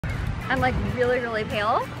I'm like really, really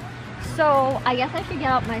pale. So I guess I should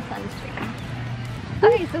get out my sunscreen.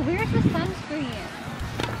 Okay, so where's the sunscreen?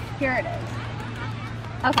 Here it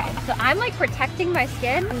is. Okay, so I'm like protecting my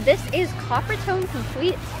skin. This is Copper Tone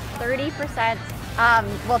Complete 30%,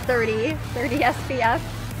 well 30 SPF.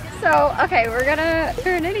 So, okay, we're gonna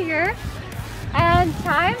turn it here and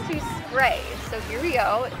time to spray. So here we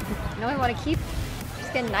go. You know, I wanna keep your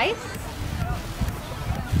skin nice.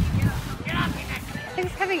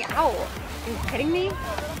 Things coming out. Are you kidding me?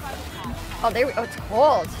 Oh, there we go. Oh, it's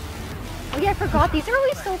cold. Oh yeah, I forgot. These are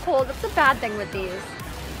always so cold. That's the bad thing with these.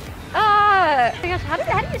 Oh my gosh, how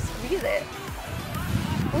do you squeeze it?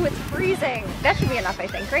 Oh, it's freezing. That should be enough, I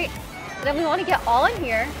think, right? And then we want to get all in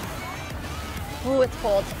here. Oh, it's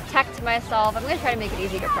cold. Protect myself. I'm going to try to make it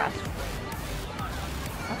easy to press.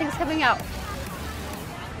 Nothing's coming out.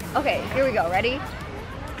 Okay, here we go. Ready?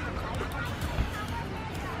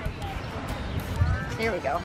 Here we go.